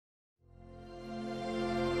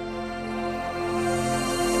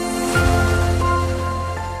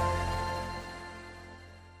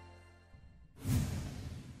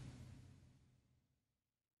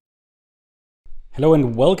Hello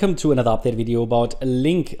and welcome to another update video about a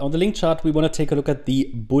link. On the link chart, we want to take a look at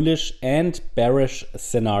the bullish and bearish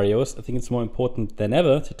scenarios. I think it's more important than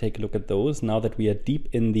ever to take a look at those now that we are deep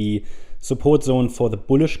in the support zone for the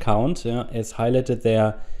bullish count, as highlighted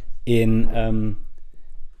there in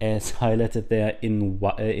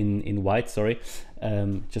white. Sorry,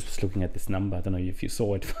 just was looking at this number. I don't know if you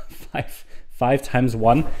saw it. 5 times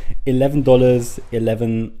 1, $11,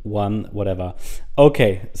 11, 1, whatever.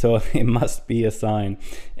 Okay, so it must be a sign.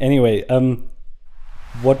 Anyway,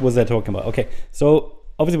 what was I talking about? Okay, so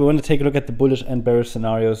obviously we want to take a look at the bullish and bearish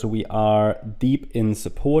scenarios. So we are deep in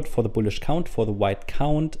support for the bullish count, for the white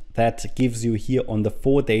count. That gives you here on the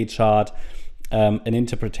 4-day chart an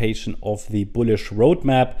interpretation of the bullish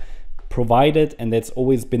roadmap, provided, and that's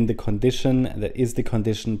always been the condition, that is the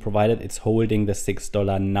condition, provided it's holding the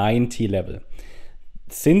 $6.90 level.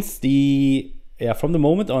 Since from the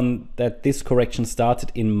moment on that this correction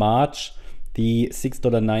started in March, the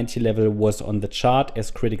 $6.90 level was on the chart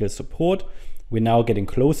as critical support. We're now getting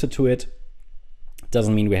closer to it.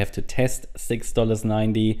 Doesn't mean we have to test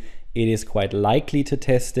 $6.90. It is quite likely to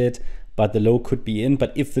test it, but the low could be in.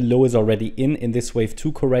 But if the low is already in this wave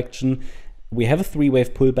 2 correction, we have a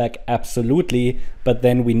 3-wave pullback, absolutely, but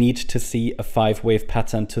then we need to see a 5-wave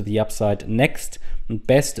pattern to the upside next.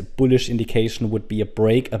 Best bullish indication would be a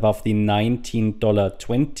break above the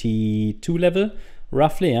 $19.22 level,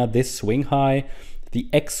 roughly, this swing high, the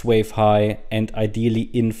X wave high, and ideally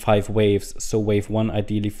in 5 waves. So wave 1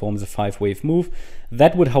 ideally forms a 5-wave move.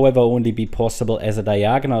 That would, however, only be possible as a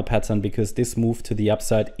diagonal pattern because this move to the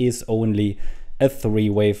upside is only a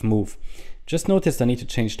 3-wave move. Just noticed I need to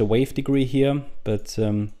change the wave degree here, but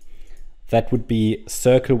that would be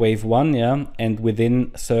circle wave 1, and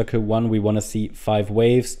within circle 1 we want to see 5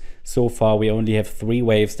 waves. So far we only have 3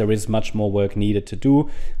 waves. There is much more work needed to do.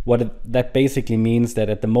 That basically means that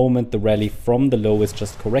at the moment the rally from the low is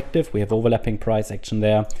just corrective. We have overlapping price action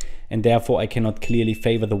there, and therefore I cannot clearly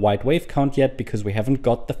favor the white wave count yet because we haven't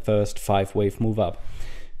got the first 5-wave move up.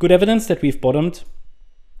 Good evidence that we've bottomed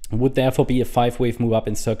would therefore be a 5-wave move up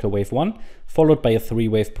in circle wave 1, followed by a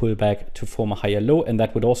 3-wave pullback to form a higher low, and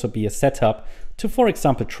that would also be a setup to, for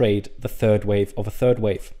example, trade the 3rd wave of a 3rd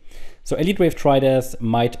wave. So Elliott wave traders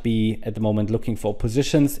might be at the moment looking for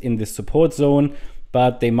positions in this support zone,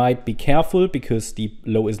 but they might be careful because the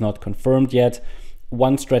low is not confirmed yet.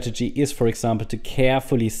 One strategy is, for example, to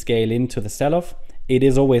carefully scale into the sell-off. It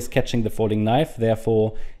is always catching the falling knife,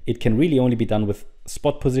 therefore it can really only be done with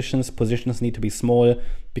spot positions. Positions need to be small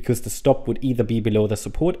because the stop would either be below the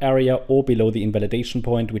support area or below the invalidation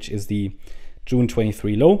point, which is the June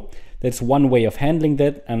 23 low. That's one way of handling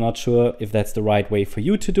that. I'm not sure if that's the right way for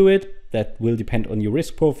you to do it. That will depend on your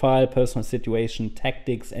risk profile, personal situation,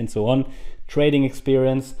 tactics, and so on, trading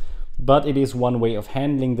experience. But it is one way of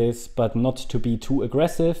handling this, but not to be too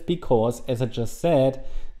aggressive because, as I just said,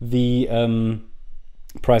 the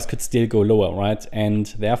price could still go lower, right? And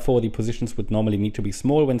therefore the positions would normally need to be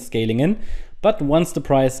small when scaling in. But once the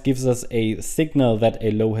price gives us a signal that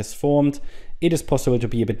a low has formed, it is possible to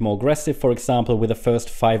be a bit more aggressive. For example, with a first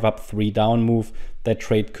 5 up, 3 down move, that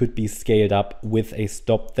trade could be scaled up with a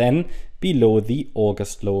stop then below the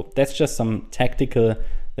August low. That's just some tactical,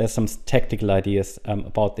 there's some tactical ideas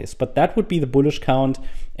about this. But that would be the bullish count,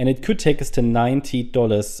 and it could take us to $90,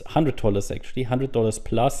 $100 actually, $100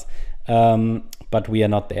 plus. But we are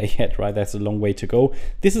not there yet, right? That's a long way to go.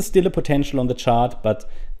 This is still a potential on the chart, but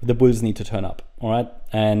the bulls need to turn up, all right?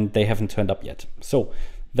 And they haven't turned up yet. So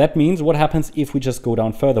that means what happens if we just go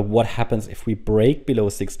down further? What happens if we break below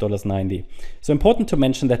 $6.90? So important to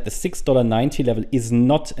mention that the $6.90 level is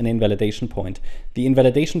not an invalidation point. The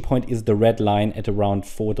invalidation point is the red line at around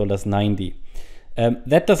 $4.90.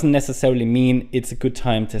 That doesn't necessarily mean it's a good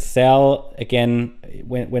time to sell. Again,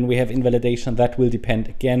 when we have invalidation, that will depend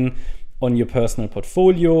again on your personal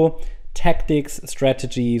portfolio, tactics,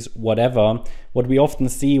 strategies, whatever. What we often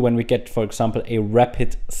see when we get, for example, a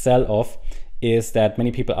rapid sell-off is that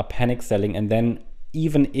many people are panic selling, and then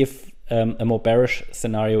even if a more bearish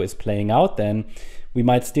scenario is playing out, then we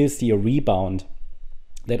might still see a rebound.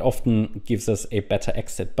 That often gives us a better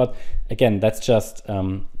exit. But again, that's just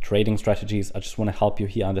trading strategies. I just want to help you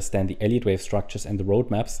here understand the Elliott wave structures and the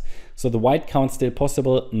roadmaps. So the white count still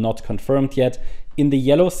possible, not confirmed yet. In the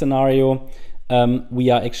yellow scenario,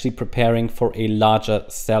 we are actually preparing for a larger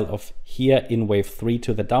sell-off here in wave 3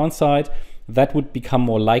 to the downside. That would become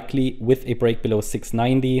more likely with a break below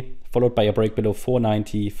 690, followed by a break below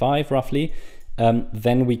 495 roughly.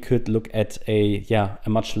 Then we could look at a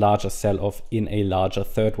much larger sell-off in a larger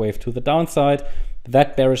 3rd wave to the downside.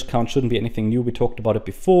 That bearish count shouldn't be anything new. We talked about it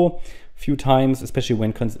before. few times, especially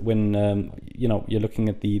when you know, you're looking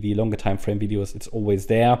at the longer time frame videos. It's always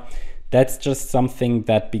there. That's just something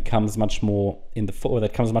that becomes much more in the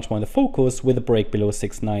focus with a break below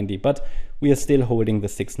 690. But we are still holding the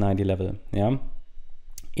 690 level. Yeah.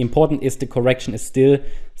 Important is the correction is still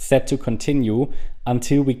set to continue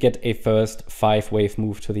until we get a first 5-wave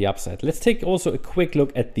move to the upside. Let's take also a quick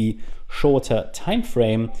look at the shorter time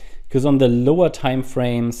frame, because on the lower time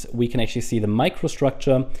frames we can actually see the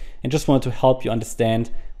microstructure, and just wanted to help you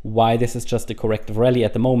understand why this is just a corrective rally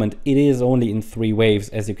at the moment. It is only in 3 waves,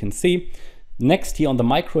 as you can see. Next, here on the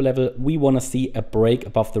micro level, we want to see a break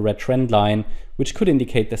above the red trend line, which could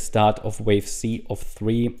indicate the start of wave C of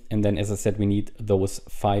 3. And then, as I said, we need those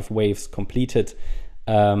 5 waves completed.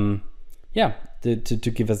 Yeah,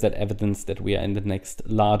 to give us that evidence that we are in the next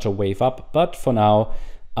larger wave up. But for now,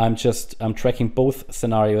 I'm tracking both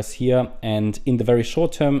scenarios here. And in the very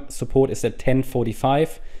short term, support is at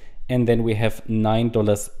 10.45. And then we have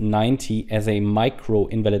 $9.90 as a micro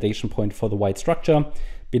invalidation point for the white structure.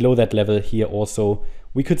 Below that level here also,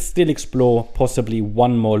 we could still explore possibly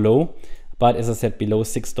one more low. But as I said, below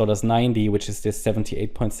 $6.90, which is this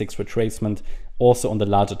 78.6 retracement, also on the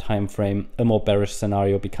larger time frame, a more bearish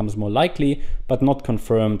scenario becomes more likely, but not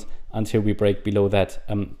confirmed until we break below that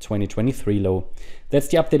 2023 low. That's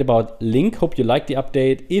the update about Link. Hope you liked the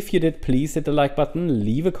update. If you did, please hit the like button,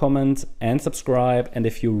 leave a comment and subscribe. And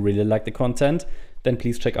if you really like the content, then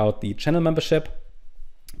please check out the channel membership.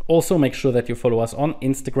 Also, make sure that you follow us on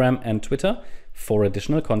Instagram and Twitter for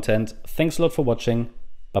additional content. Thanks a lot for watching.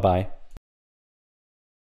 Bye-bye.